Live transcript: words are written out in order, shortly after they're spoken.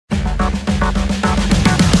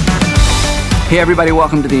Hey everybody,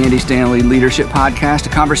 welcome to the Andy Stanley Leadership Podcast, a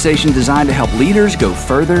conversation designed to help leaders go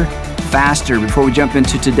further, faster. Before we jump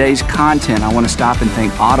into today's content, I want to stop and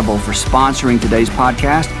thank Audible for sponsoring today's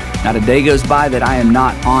podcast. Not a day goes by that I am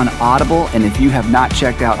not on Audible, and if you have not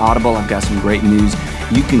checked out Audible, I've got some great news.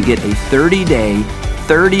 You can get a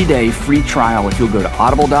 30-day free trial if you'll go to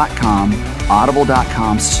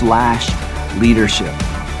audible.com/leadership.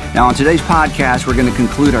 Now, on today's podcast, we're going to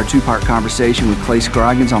conclude our two-part conversation with Clay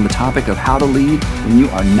Scroggins on the topic of how to lead when you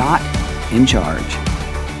are not in charge.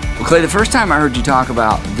 Well, Clay, the first time I heard you talk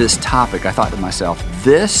about this topic, I thought to myself,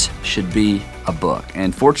 this should be a book.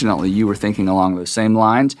 And fortunately, you were thinking along those same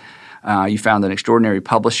lines. You found an extraordinary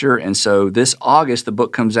publisher, and so this August, the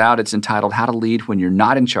book comes out. It's entitled How to Lead When You're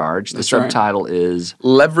Not in Charge. The subtitle is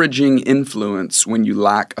Leveraging Influence When You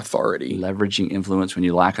Lack Authority. Leveraging Influence When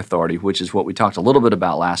You Lack Authority, which is what we talked a little bit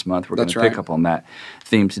about last month. We're going to pick up on that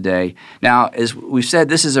theme today. Now, as we've said,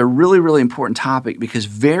 this is a really, really important topic because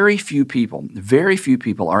very few people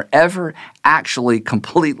are ever actually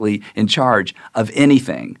completely in charge of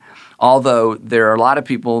anything. Although there are a lot of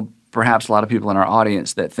people in our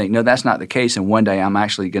audience that think, no, that's not the case, and one day I'm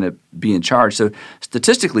actually going to be in charge. So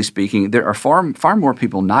statistically speaking, there are far more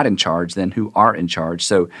people not in charge than who are in charge.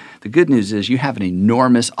 So the good news is you have an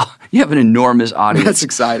enormous audience. That's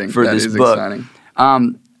exciting. For that this is book. Exciting.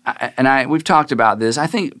 We've talked about this. I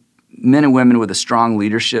think men and women with a strong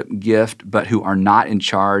leadership gift, but who are not in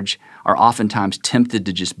charge, are oftentimes tempted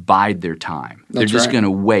to just bide their time. They're just going to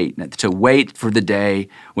wait for the day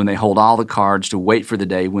when they hold all the cards, to wait for the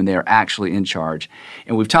day when they're actually in charge.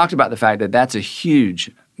 And we've talked about the fact that that's a huge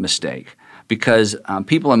mistake because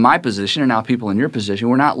people in my position, and now people in your position,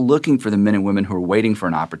 we're not looking for the men and women who are waiting for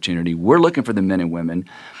an opportunity. We're looking for the men and women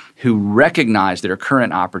who recognize their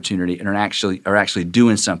current opportunity and are actually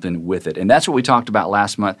doing something with it. And that's what we talked about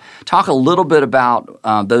last month. Talk a little bit about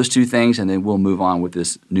those two things, and then we'll move on with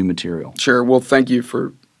this new material. Sure. Well, thank you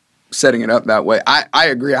for setting it up that way. I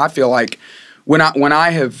agree. I feel like when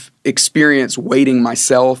I have experienced waiting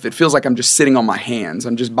myself, it feels like I'm just sitting on my hands.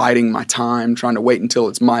 I'm just biding my time, trying to wait until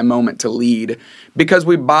it's my moment to lead, because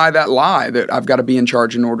we buy that lie that I've got to be in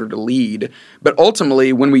charge in order to lead. But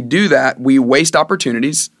ultimately, when we do that, we waste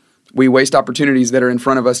opportunities. We waste opportunities that are in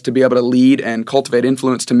front of us to be able to lead and cultivate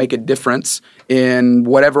influence to make a difference in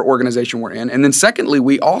whatever organization we're in. And then secondly,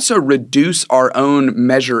 we also reduce our own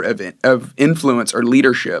measure of influence or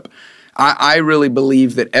leadership. I really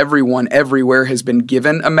believe that everyone everywhere has been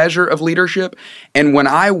given a measure of leadership. And when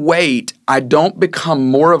I wait, I don't become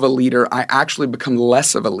more of a leader. I actually become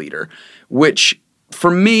less of a leader, which for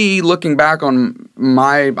me, looking back on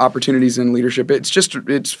my opportunities in leadership,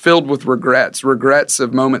 it's filled with regrets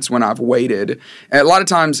of moments when I've waited. And a lot of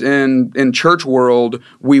times in church world,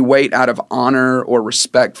 we wait out of honor or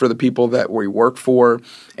respect for the people that we work for.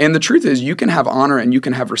 And the truth is, you can have honor and you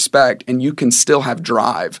can have respect, and you can still have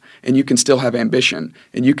drive, and you can still have ambition,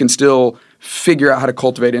 and you can still figure out how to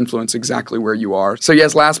cultivate influence exactly where you are. So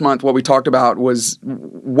yes, last month what we talked about was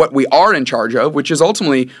what we are in charge of, which is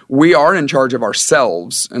ultimately we are in charge of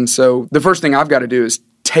ourselves. And so the first thing I've got to do is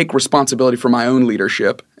take responsibility for my own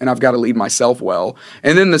leadership, and I've got to lead myself well.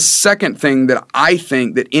 And then the second thing that I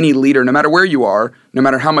think that any leader, no matter where you are, no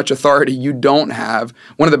matter how much authority you don't have,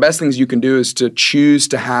 one of the best things you can do is to choose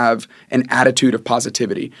to have an attitude of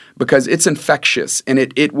positivity, because it's infectious, and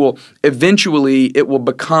it will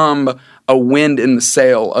become a wind in the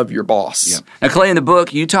sail of your boss. Yeah. Now, Clay, in the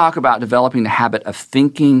book, you talk about developing the habit of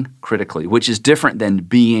thinking critically, which is different than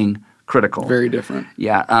being critical. Very different.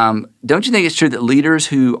 Yeah. Don't you think it's true that leaders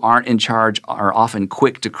who aren't in charge are often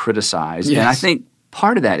quick to criticize? Yes. And I think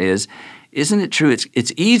part of that isn't it true?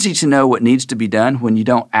 It's easy to know what needs to be done when you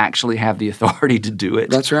don't actually have the authority to do it.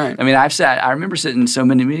 That's right. I mean, I remember sitting in so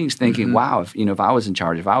many meetings thinking, wow, if I was in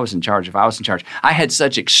charge, I had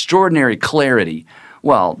such extraordinary clarity.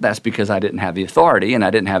 Well, that's because I didn't have the authority and I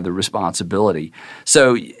didn't have the responsibility.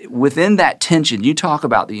 So within that tension, you talk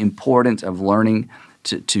about the importance of learning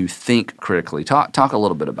to think critically. Talk a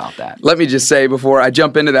little bit about that. Let me just say before I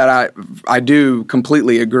jump into that, I do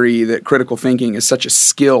completely agree that critical thinking is such a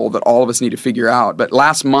skill that all of us need to figure out. But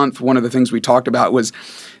last month, one of the things we talked about was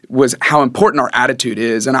how important our attitude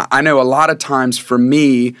is. And I know a lot of times for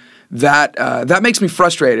me, that makes me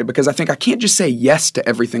frustrated because I think I can't just say yes to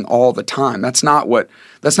everything all the time. That's not what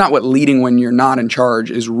leading when you're not in charge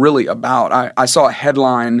is really about. I saw a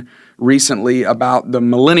headline recently about the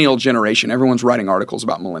millennial generation. Everyone's writing articles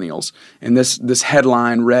about millennials. And this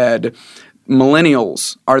headline read,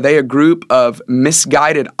 millennials, are they a group of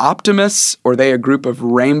misguided optimists or are they a group of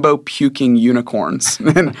rainbow puking unicorns?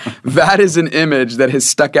 And that is an image that has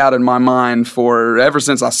stuck out in my mind for ever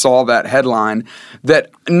since I saw that headline,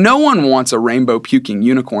 that no one wants a rainbow puking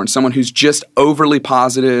unicorn, someone who's just overly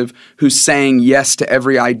positive, who's saying yes to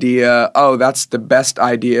every idea. Oh, that's the best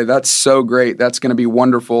idea. That's so great. That's going to be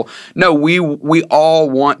wonderful. No, we all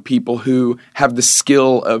want people who have the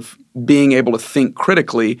skill of being able to think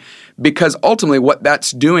critically, because ultimately what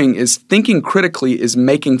that's doing is thinking critically is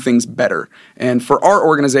making things better. And for our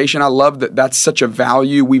organization, I love that that's such a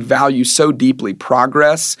value. We value so deeply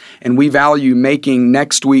progress, and we value making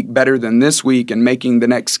next week better than this week and making the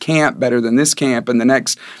next camp better than this camp and the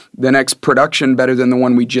next production better than the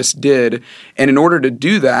one we just did. And in order to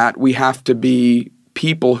do that, we have to be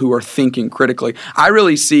people who are thinking critically. I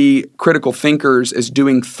really see critical thinkers as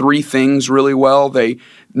doing three things really well.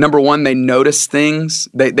 Number one, they notice things.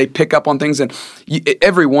 They pick up on things. And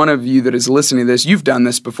every one of you that is listening to this, you've done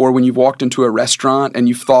this before when you've walked into a restaurant and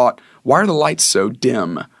you've thought, why are the lights so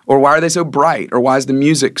dim? Or why are they so bright? Or why is the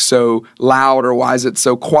music so loud? Or why is it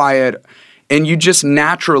so quiet? And you just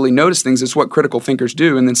naturally notice things. It's what critical thinkers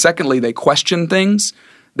do. And then secondly, they question things.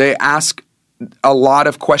 They ask a lot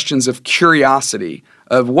of questions of curiosity,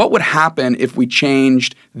 of what would happen if we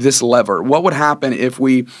changed this lever? What would happen if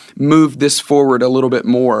we moved this forward a little bit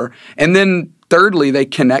more? And then thirdly, they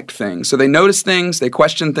connect things. So they notice things, they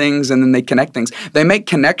question things, and then they connect things. They make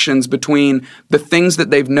connections between the things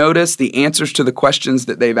that they've noticed, the answers to the questions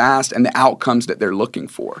that they've asked, and the outcomes that they're looking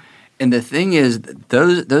for. And the thing is,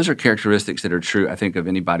 those are characteristics that are true, I think, of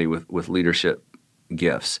anybody with leadership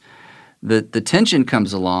gifts. The tension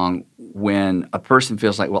comes along when a person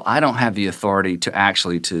feels like, well, I don't have the authority to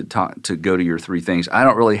actually to go to your three things. I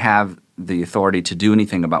don't really have the authority to do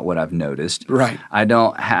anything about what I've noticed. Right. I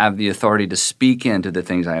don't have the authority to speak into the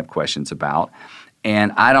things I have questions about.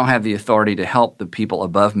 And I don't have the authority to help the people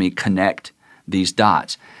above me connect these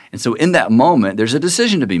dots. And so in that moment, there's a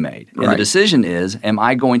decision to be made. And the decision is, am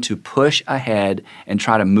I going to push ahead and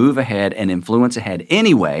try to move ahead and influence ahead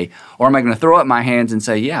anyway? Or am I going to throw up my hands and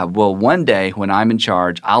say, yeah, well, one day when I'm in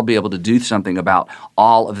charge, I'll be able to do something about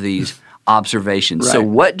all of these observations. So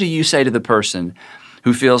what do you say to the person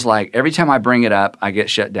who feels like every time I bring it up, I get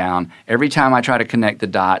shut down? Every time I try to connect the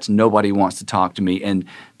dots, nobody wants to talk to me. And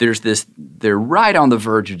they're right on the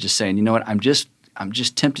verge of just saying, you know what, I'm just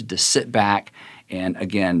tempted to sit back and,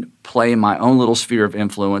 again, play in my own little sphere of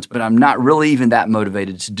influence, but I'm not really even that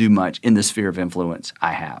motivated to do much in the sphere of influence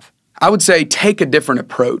I have. I would say take a different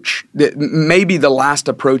approach. Maybe the last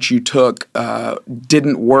approach you took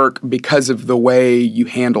didn't work because of the way you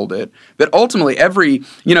handled it. That ultimately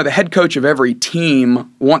the head coach of every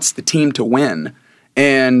team wants the team to win,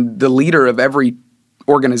 and the leader of every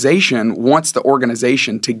organization wants the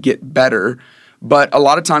organization to get better. But a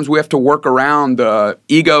lot of times we have to work around the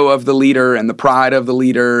ego of the leader and the pride of the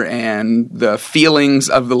leader and the feelings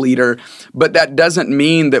of the leader. But that doesn't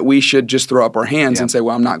mean that we should just throw up our hands and say,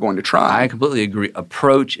 well, I'm not going to try. I completely agree.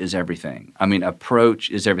 Approach is everything. Approach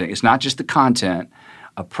is everything. It's not just the content.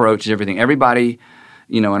 Approach is everything. Everybody,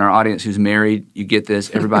 in our audience who's married, you get this.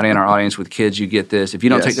 Everybody in our audience with kids, you get this. If you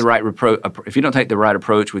don't take the right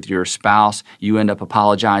approach with your spouse, you end up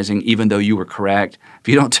apologizing even though you were correct. If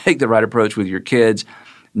you don't take the right approach with your kids,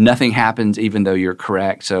 nothing happens even though you're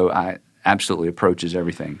correct. So absolutely, approach is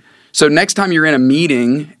everything. So next time you're in a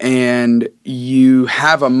meeting and you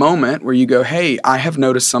have a moment where you go, hey, I have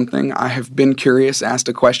noticed something. I have been curious, asked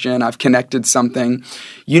a question. I've connected something.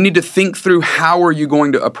 You need to think through, how are you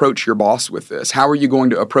going to approach your boss with this? How are you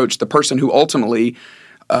going to approach the person who ultimately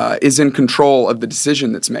is in control of the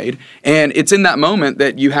decision that's made? And it's in that moment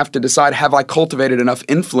that you have to decide, have I cultivated enough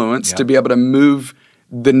influence to be able to move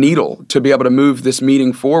the needle, to be able to move this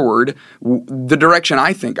meeting forward the direction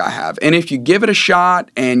I think I have. And if you give it a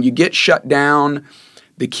shot and you get shut down,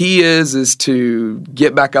 the key is to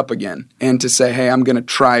get back up again and to say, hey, I'm going to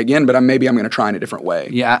try again, but maybe I'm going to try in a different way.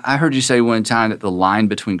 Yeah, I heard you say one time that the line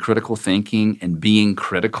between critical thinking and being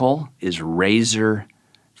critical is razor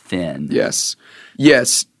thin.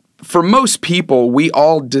 Yes. For most people, we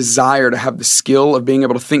all desire to have the skill of being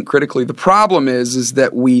able to think critically. The problem is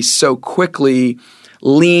that we so quickly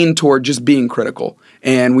lean toward just being critical.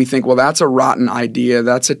 And we think, well, that's a rotten idea.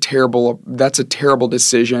 That's a terrible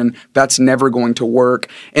decision. That's never going to work.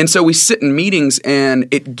 And so we sit in meetings and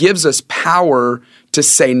it gives us power to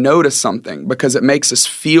say no to something because it makes us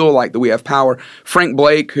feel like that we have power. Frank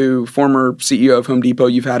Blake, former CEO of Home Depot,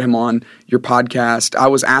 you've had him on your podcast. I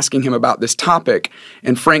was asking him about this topic,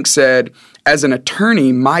 and Frank said, as an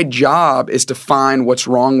attorney, my job is to find what's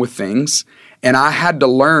wrong with things And I had to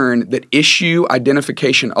learn that issue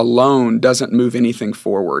identification alone doesn't move anything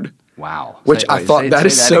forward. Wow. Which I thought that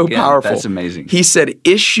is so powerful. That's amazing. He said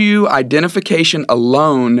issue identification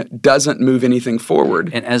alone doesn't move anything forward.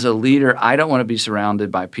 And as a leader, I don't want to be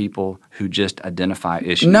surrounded by people who just identify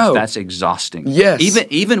issues. No. That's exhausting. Yes.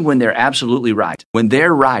 Even when they're absolutely right. When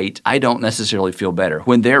they're right, I don't necessarily feel better.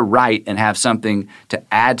 When they're right and have something to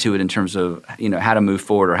add to it in terms of, how to move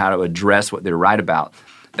forward or how to address what they're right about,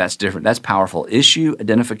 that's different. That's powerful. Issue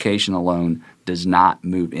identification alone does not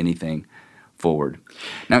move anything forward.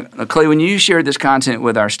 Now, Clay, when you shared this content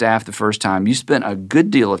with our staff the first time, you spent a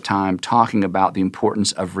good deal of time talking about the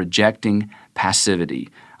importance of rejecting passivity.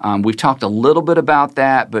 We've talked a little bit about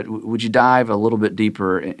that, but would you dive a little bit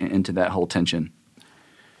deeper into that whole tension?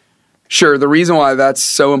 Sure. The reason why that's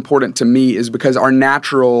so important to me is because our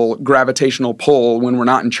natural gravitational pull when we're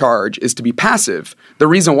not in charge is to be passive. The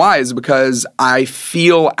reason why is because I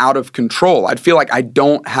feel out of control. I feel like I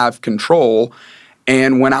don't have control.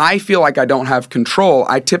 And when I feel like I don't have control,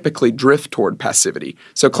 I typically drift toward passivity.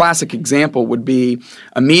 So classic example would be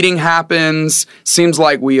a meeting happens, seems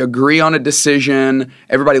like we agree on a decision,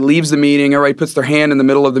 everybody leaves the meeting, everybody puts their hand in the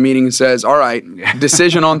middle of the meeting and says, all right,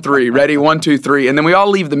 decision on 3, ready, 1, 2, 3. And then we all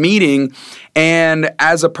leave the meeting. And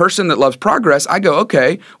as a person that loves progress, I go,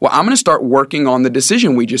 okay, well, I'm going to start working on the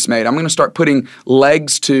decision we just made. I'm going to start putting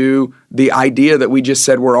legs to the idea that we just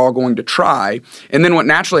said we're all going to try. And then what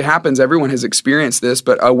naturally happens, everyone has experienced this,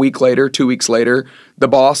 but a week later, 2 weeks later, the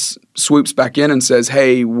boss swoops back in and says,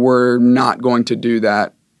 hey, we're not going to do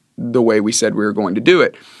that the way we said we were going to do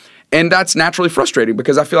it. And that's naturally frustrating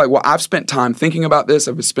because I feel like, well, I've spent time thinking about this.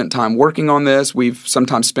 I've spent time working on this. We've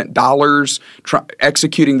sometimes spent dollars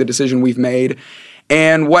executing the decision we've made.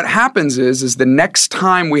 And what happens is the next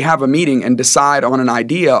time we have a meeting and decide on an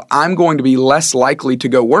idea, I'm going to be less likely to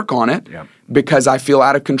go work on it because I feel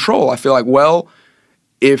out of control. I feel like, well,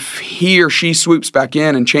 if he or she swoops back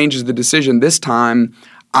in and changes the decision this time,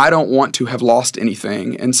 I don't want to have lost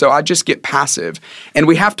anything. And so I just get passive. And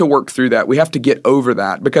we have to work through that. We have to get over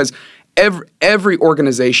that because every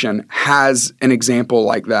organization has an example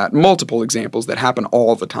like that, multiple examples that happen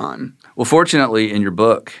all the time. Well, fortunately, in your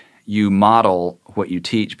book, you model what you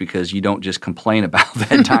teach because you don't just complain about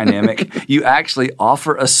that dynamic. You actually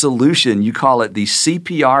offer a solution. You call it the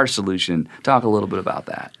CPR solution. Talk a little bit about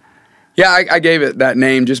that. Yeah, I gave it that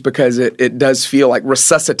name just because it does feel like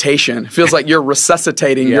resuscitation. It feels like you're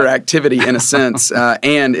resuscitating your activity in a sense,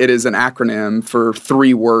 and it is an acronym for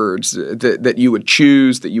 3 words that you would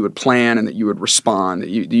choose, that you would plan, and that you would respond, that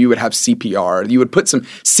you would have CPR. You would put some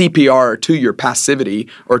CPR to your passivity,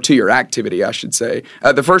 or to your activity, I should say.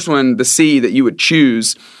 The first one, the C, that you would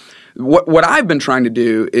choose. What I've been trying to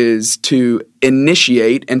do is to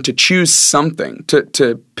initiate and to choose something,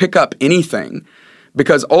 to pick up anything.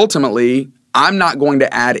 Because ultimately, I'm not going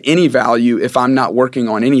to add any value if I'm not working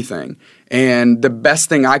on anything. And the best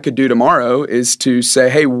thing I could do tomorrow is to say,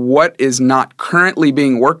 hey, what is not currently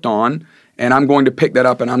being worked on? And I'm going to pick that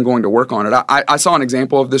up and I'm going to work on it. I saw an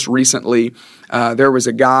example of this recently. There was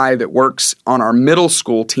a guy that works on our middle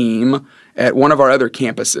school team at one of our other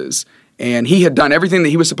campuses. And he had done everything that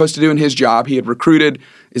he was supposed to do in his job. He had recruited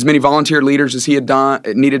as many volunteer leaders as he had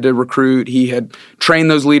needed to recruit. He had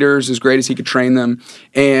trained those leaders as great as he could train them.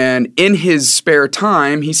 And in his spare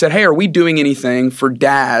time, he said, hey, are we doing anything for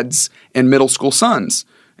dads and middle school sons?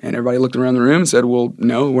 And everybody looked around the room and said, well,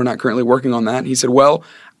 no, we're not currently working on that. And he said, well,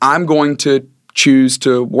 I'm going to choose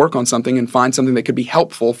to work on something and find something that could be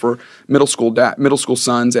helpful for middle school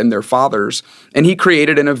sons and their fathers. And he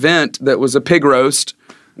created an event that was a pig roast,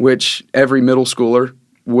 which every middle schooler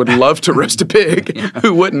would love to roast a pig.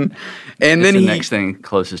 Who wouldn't? And it's then the next thing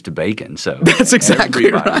closest to bacon, so that's exactly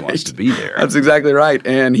everybody wants to be there. That's exactly right.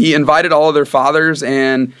 And he invited all of their fathers,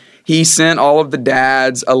 and he sent all of the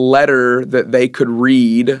dads a letter that they could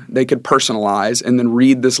read, they could personalize, and then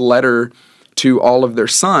read this letter to all of their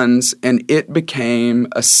sons, and it became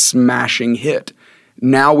a smashing hit.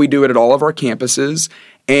 Now we do it at all of our campuses.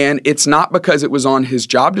 And it's not because it was on his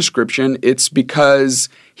job description. It's because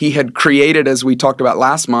he had created, as we talked about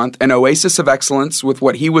last month, an oasis of excellence with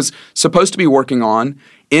what he was supposed to be working on.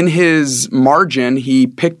 In his margin, he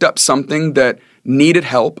picked up something that needed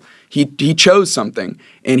help. He chose something,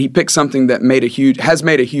 and he picked something that has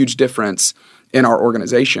made a huge difference in our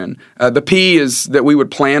organization. The P is that we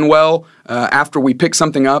would plan well. After we pick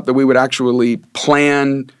something up, that we would actually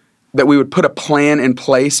plan, that we would put a plan in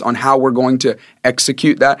place on how we're going to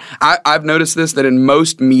execute that. I've noticed this, that in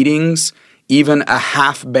most meetings, even a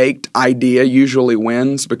half-baked idea usually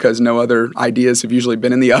wins because no other ideas have usually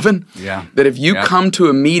been in the oven. Yeah. That if you come to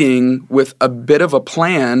a meeting with a bit of a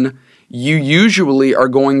plan, you usually are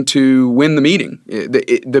going to win the meeting.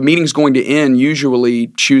 The meeting's going to end usually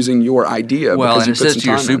choosing your idea. Well, because and you it says to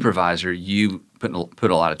your in. supervisor, you put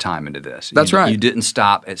a lot of time into this. That's right. You didn't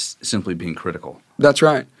stop at simply being critical. That's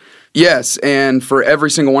right. Yes, and for every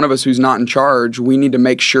single one of us who's not in charge, we need to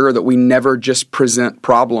make sure that we never just present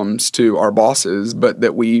problems to our bosses, but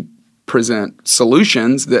that we present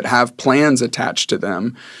solutions that have plans attached to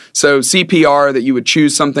them. So CPR, that you would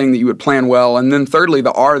choose something that you would plan well, and then thirdly,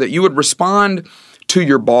 the R, that you would respond to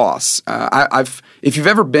your boss. If you've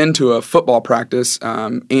ever been to a football practice,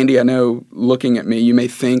 Andy, I know looking at me, you may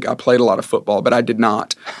think I played a lot of football, but I did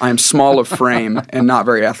not. I am small of frame and not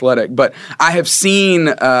very athletic. But I have seen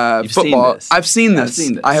football. I've seen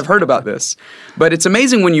this. I have heard about this. But it's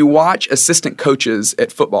amazing when you watch assistant coaches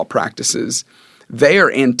at football practices. They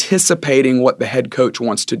are anticipating what the head coach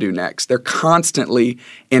wants to do next. They're constantly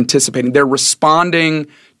anticipating. They're responding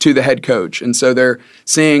to the head coach. And so they're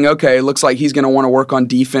saying, okay, it looks like he's going to want to work on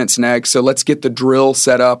defense next, so let's get the drill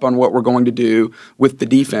set up on what we're going to do with the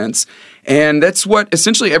defense. And that's what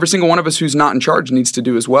essentially every single one of us who's not in charge needs to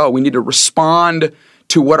do as well. We need to respond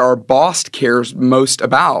to what our boss cares most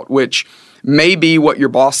about, which may be what your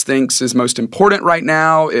boss thinks is most important right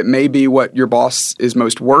now. It may be what your boss is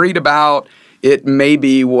most worried about. It may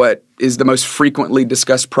be what is the most frequently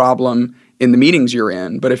discussed problem in the meetings you're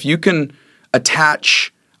in. But if you can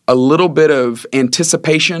attach a little bit of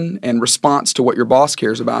anticipation and response to what your boss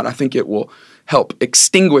cares about, I think it will help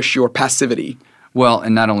extinguish your passivity. Well,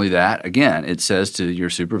 and not only that, again, it says to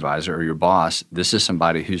your supervisor or your boss, this is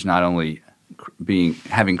somebody who's not only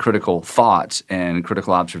having critical thoughts and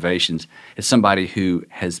critical observations, it's somebody who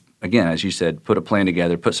has, again, as you said, put a plan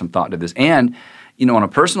together, put some thought to this. And, on a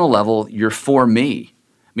personal level, you're for me.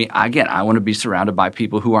 I mean, again, I want to be surrounded by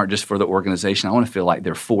people who aren't just for the organization. I want to feel like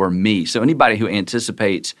they're for me. So anybody who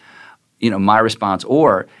anticipates, my response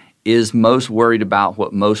or is most worried about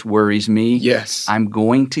what most worries me, yes, I'm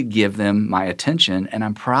going to give them my attention, and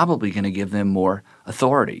I'm probably going to give them more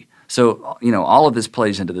authority. So, all of this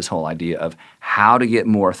plays into this whole idea of how to get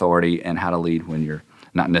more authority and how to lead when you're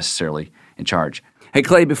not necessarily in charge. Hey,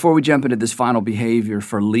 Clay, before we jump into this final behavior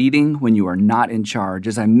for leading when you are not in charge,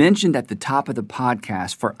 as I mentioned at the top of the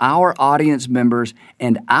podcast, for our audience members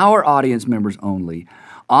and our audience members only,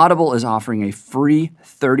 Audible is offering a free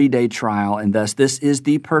 30-day trial, and thus this is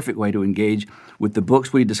the perfect way to engage with the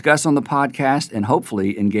books we discuss on the podcast and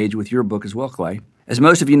hopefully engage with your book as well, Clay. As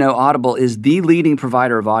most of you know, Audible is the leading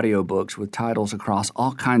provider of audiobooks with titles across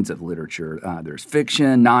all kinds of literature. There's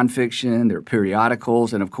fiction, nonfiction, there are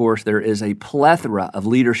periodicals, and of course, there is a plethora of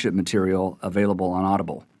leadership material available on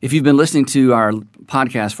Audible. If you've been listening to our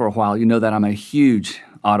podcast for a while, you know that I'm a huge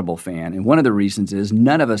Audible fan, and one of the reasons is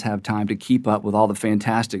none of us have time to keep up with all the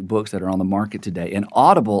fantastic books that are on the market today, and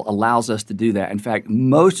Audible allows us to do that. In fact,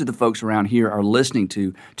 most of the folks around here are listening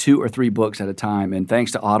to 2 or 3 books at a time, and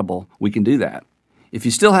thanks to Audible, we can do that. If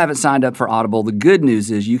you still haven't signed up for Audible, the good news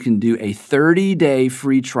is you can do a 30-day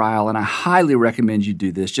free trial, and I highly recommend you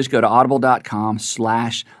do this. Just go to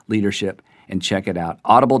audible.com/leadership and check it out,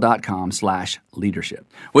 audible.com/leadership.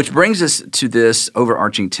 Which brings us to this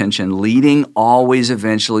overarching tension. Leading always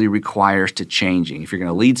eventually requires to changing. If you're going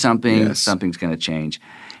to lead something, yes, something's going to change.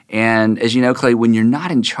 And as you know, Clay, when you're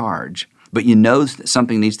not in charge, but you know that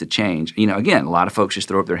something needs to change. Again, a lot of folks just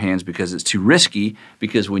throw up their hands because it's too risky,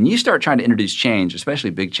 because when you start trying to introduce change,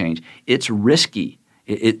 especially big change, it's risky.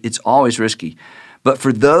 It's always risky. But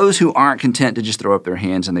for those who aren't content to just throw up their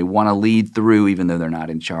hands and they want to lead through even though they're not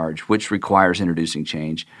in charge, which requires introducing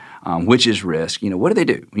change, which is risk, what do they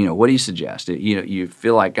do? What do you suggest? You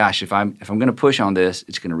feel like, gosh, if I'm going to push on this,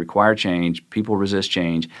 it's going to require change. People resist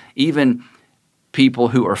change. Even people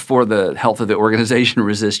who are for the health of the organization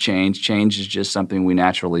resist change. Change is just something we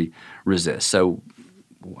naturally resist. So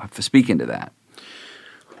speak into that.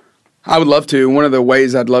 I would love to. One of the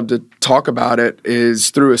ways I'd love to talk about it is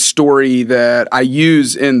through a story that I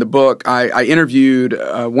use in the book. I interviewed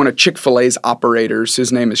one of Chick-fil-A's operators.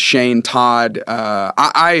 His name is Shane Todd.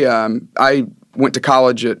 I went to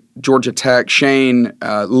college at Georgia Tech. Shane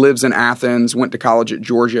lives in Athens, went to college at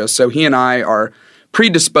Georgia. So he and I are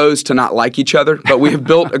predisposed to not like each other, but we have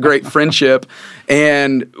built a great friendship.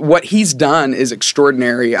 And what he's done is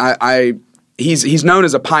extraordinary. He's known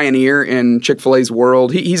as a pioneer in Chick-fil-A's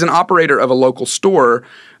world. He's an operator of a local store,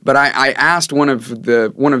 but I asked one of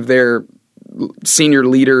their senior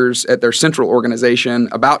leaders at their central organization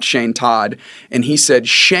about Shane Todd, and he said,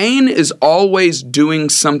 Shane is always doing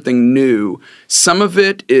something new. Some of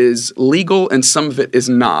it is legal and some of it is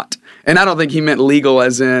not. And I don't think he meant legal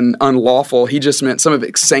as in unlawful. He just meant some of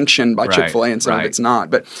it's sanctioned by Chick-fil-A and some of it's not.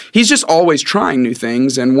 But he's just always trying new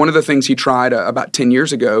things. And one of the things he tried about 10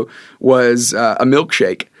 years ago was a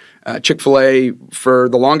milkshake. Chick-fil-A, for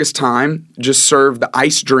the longest time, just served the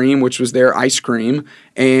Ice Dream, which was their ice cream,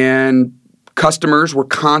 and customers were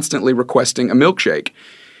constantly requesting a milkshake.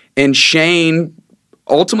 And Shane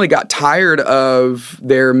ultimately got tired of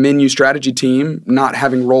their menu strategy team not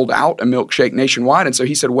having rolled out a milkshake nationwide, and so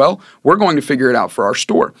he said, well, we're going to figure it out for our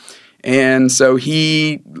store. And so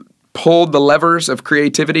he pulled the levers of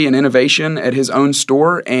creativity and innovation at his own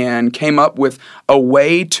store and came up with a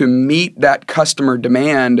way to meet that customer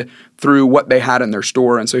demand through what they had in their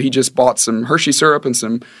store. And so he just bought some Hershey syrup and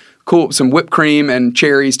some whipped cream and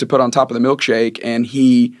cherries to put on top of the milkshake, and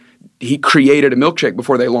he created a milkshake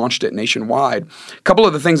before they launched it nationwide. A couple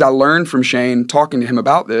of the things I learned from Shane talking to him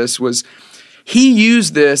about this was he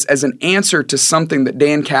used this as an answer to something that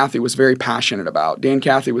Dan Cathy was very passionate about. Dan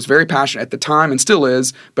Cathy was very passionate at the time and still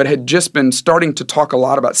is, but had just been starting to talk a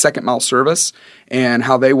lot about second mile service and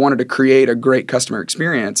how they wanted to create a great customer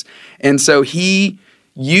experience. And so he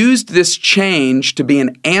used this change to be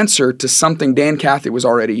an answer to something Dan Cathy was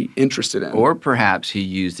already interested in. Or perhaps he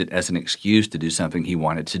used it as an excuse to do something he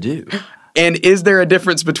wanted to do. And is there a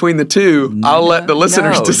difference between the two? I'll let the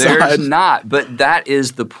listeners decide. No, there's not. But that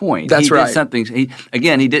is the point. That's right. Did something. He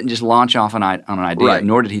didn't just launch off on an idea,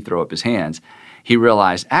 nor did he throw up his hands. He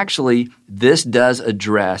realized, actually, this does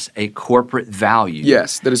address a corporate value.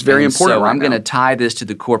 Yes, that is very important. So I'm going to tie this to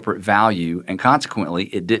the corporate value, and consequently,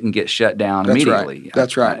 it didn't get shut down immediately. Right.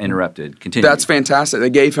 That's right. Interrupted. Continue. That's fantastic. They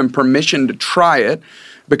gave him permission to try it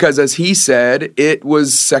because, as he said, it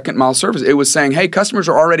was second mile service. It was saying, hey, customers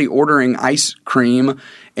are already ordering ice cream,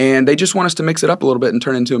 and they just want us to mix it up a little bit and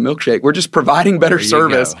turn it into a milkshake. We're just providing better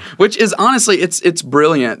service, which is honestly, it's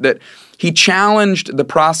brilliant that he challenged the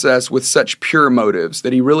process with such pure motives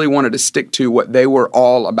that he really wanted to stick to what they were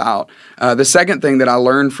all about. The second thing that I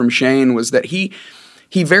learned from Shane was that he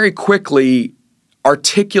very quickly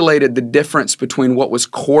articulated the difference between what was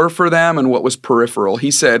core for them and what was peripheral.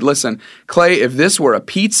 He said, listen, Clay, if this were a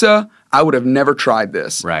pizza, I would have never tried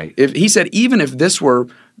this. Right. He said, even if this were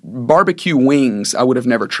barbecue wings, I would have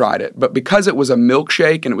never tried it. But because it was a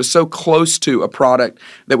milkshake and it was so close to a product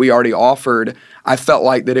that we already offered, I felt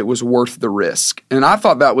like that it was worth the risk. And I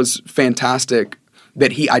thought that was fantastic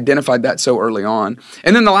that he identified that so early on.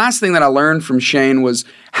 And then the last thing that I learned from Shane was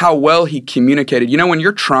how well he communicated. You know, when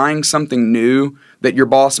you're trying something new that your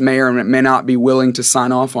boss may or may not be willing to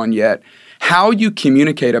sign off on yet, how you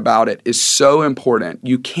communicate about it is so important.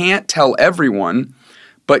 You can't tell everyone,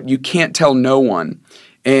 but you can't tell no one.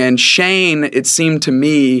 And Shane, it seemed to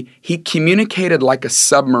me, he communicated like a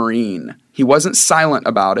submarine. He wasn't silent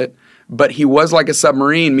about it, but he was like a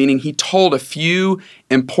submarine, meaning he told a few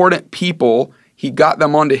important people, he got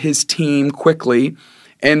them onto his team quickly,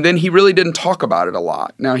 and then he really didn't talk about it a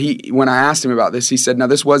lot. Now, when I asked him about this, he said, now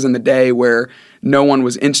this was in the day where no one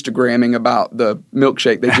was Instagramming about the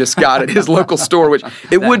milkshake they just got at his local store, which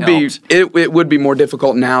it would be more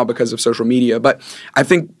difficult now because of social media. But I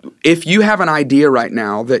think if you have an idea right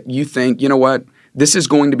now that you think, you know what, this is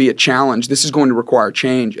going to be a challenge, this is going to require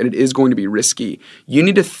change, and it is going to be risky, you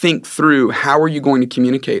need to think through how are you going to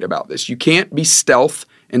communicate about this. You can't be stealth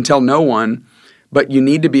and tell no one, but you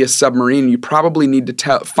need to be a submarine. You probably need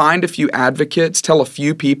to find a few advocates, tell a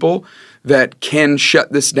few people that can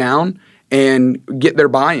shut this down and get their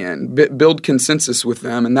buy-in, build consensus with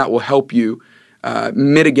them, and that will help you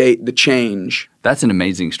mitigate the change. That's an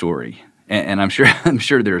amazing story, and I'm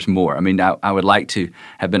sure there's more. I mean, I would like to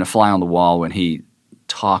have been a fly on the wall when he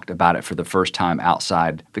talked about it for the first time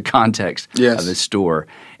outside the context of his store.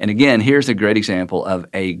 And again, here's a great example of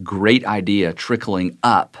a great idea trickling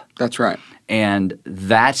up. That's right. And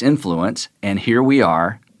that's influence, and here we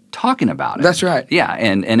are talking about it. That's right. Yeah,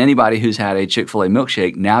 and anybody who's had a Chick-fil-A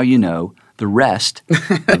milkshake, now you know the rest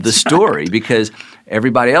of the story because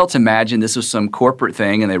everybody else imagined this was some corporate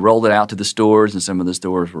thing and they rolled it out to the stores and some of the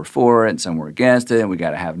stores were for it and some were against it and we got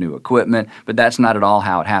to have new equipment. But that's not at all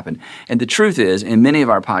how it happened. And the truth is, and many of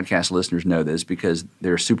our podcast listeners know this because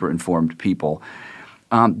they're super informed people,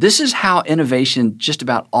 this is how innovation just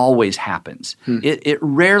about always happens. It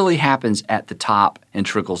rarely happens at the top and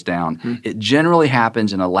trickles down. It generally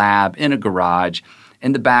happens in a lab, in a garage,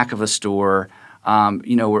 in the back of a store,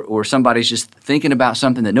 or somebody's just thinking about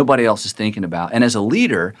something that nobody else is thinking about. And as a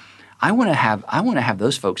leader, I want to have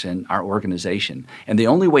those folks in our organization. And the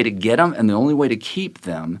only way to get them and the only way to keep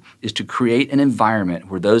them is to create an environment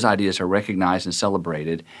where those ideas are recognized and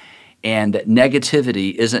celebrated, and that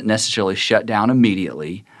negativity isn't necessarily shut down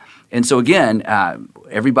immediately. And so again,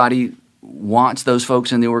 everybody wants those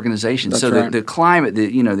folks in the organization. That's so right. the climate,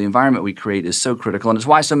 the environment we create is so critical, and it's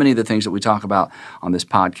why so many of the things that we talk about on this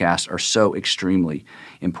podcast are so extremely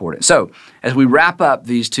important. So as we wrap up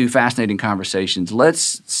these two fascinating conversations,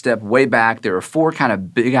 let's step way back. There are 4 kind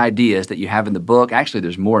of big ideas that you have in the book. Actually,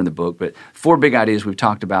 there's more in the book, but 4 big ideas we've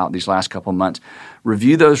talked about these last couple of months.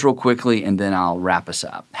 Review those real quickly, and then I'll wrap us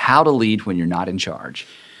up. How to lead when you're not in charge.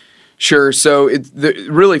 Sure. So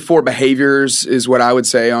really 4 behaviors is what I would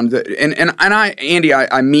say on Andy,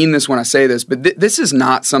 I mean this when I say this, but this is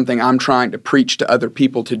not something I'm trying to preach to other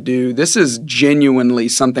people to do. This is genuinely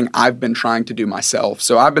something I've been trying to do myself.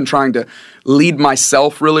 So I've been trying to lead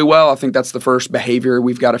myself really well. I think that's the first behavior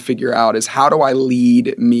we've got to figure out is how do I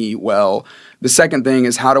lead me well? The second thing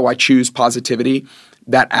is how do I choose positivity?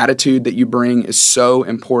 That attitude that you bring is so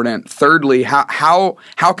important. Thirdly, how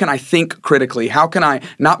can I think critically? How can I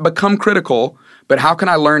not become critical, but how can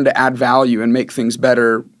I learn to add value and make things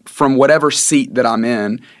better from whatever seat that I'm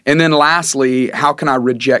in? And then lastly, how can I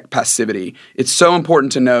reject passivity? It's so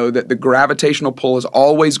important to know that the gravitational pull is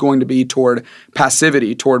always going to be toward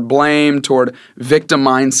passivity, toward blame, toward victim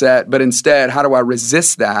mindset. But instead, how do I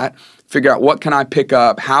resist that? Figure out what can I pick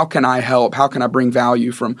up? How can I help? How can I bring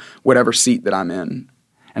value from whatever seat that I'm in?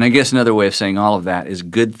 And I guess another way of saying all of that is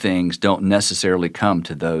good things don't necessarily come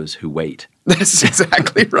to those who wait. That's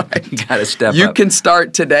exactly right. You got to step up. You can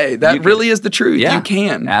start today. That really is the truth. Yeah, you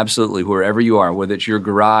can. Absolutely. Wherever you are, whether it's your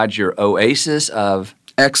garage, your oasis of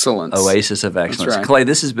excellence. Oasis of excellence. That's right. Clay,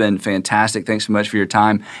 this has been fantastic. Thanks so much for your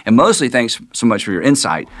time. And mostly thanks so much for your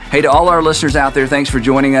insight. Hey, to all our listeners out there, thanks for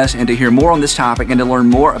joining us. And to hear more on this topic and to learn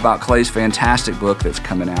more about Clay's fantastic book that's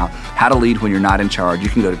coming out, How to Lead When You're Not in Charge, you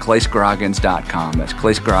can go to clayscroggins.com. That's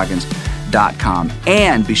clayscroggins.com.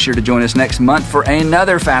 And be sure to join us next month for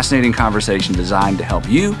another fascinating conversation designed to help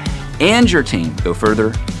you and your team go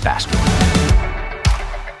further, faster.